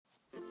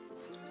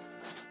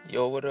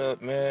Yo, what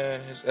up,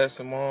 man? It's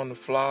SMR on the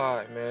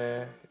fly,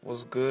 man.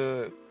 What's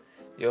good?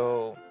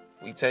 Yo,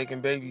 we taking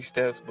baby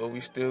steps, but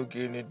we still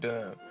getting it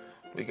done.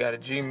 We got a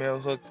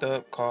Gmail hooked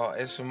up called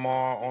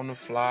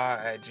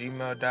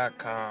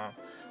smronthefly@gmail.com.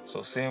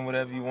 So send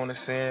whatever you want to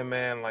send,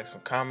 man, like some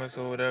comments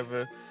or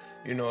whatever.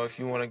 You know, if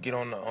you want to get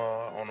on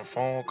the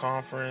phone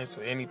conference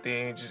or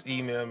anything, just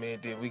email me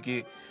and then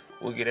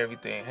we'll get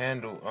everything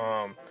handled.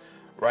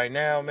 Right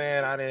now,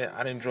 man, I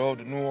didn't drove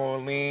to New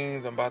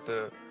Orleans. I'm about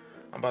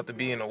to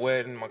be in a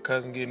wedding, my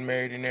cousin getting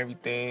married and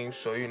everything.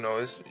 So,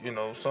 it's,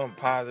 something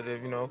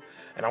positive, And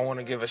I want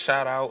to give a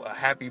shout out, a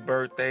happy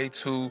birthday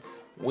to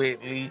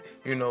Whitley.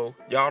 Y'all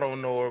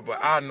don't know her, but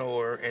I know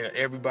her. And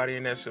everybody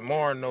in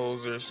SMR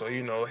knows her. So,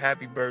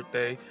 happy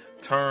birthday.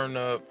 Turn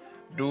up.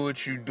 Do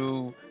what you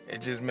do.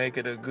 And just make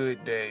it a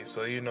good day.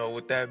 So,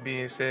 with that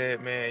being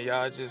said, man,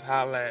 y'all just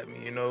holla at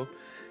me,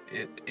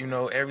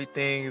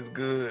 everything is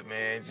good,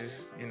 man.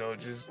 Just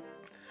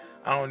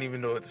I don't even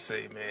know what to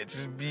say, man.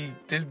 Just be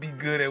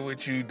good at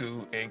what you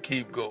do and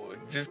keep going.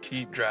 Just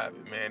keep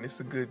driving, man. It's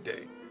a good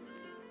day.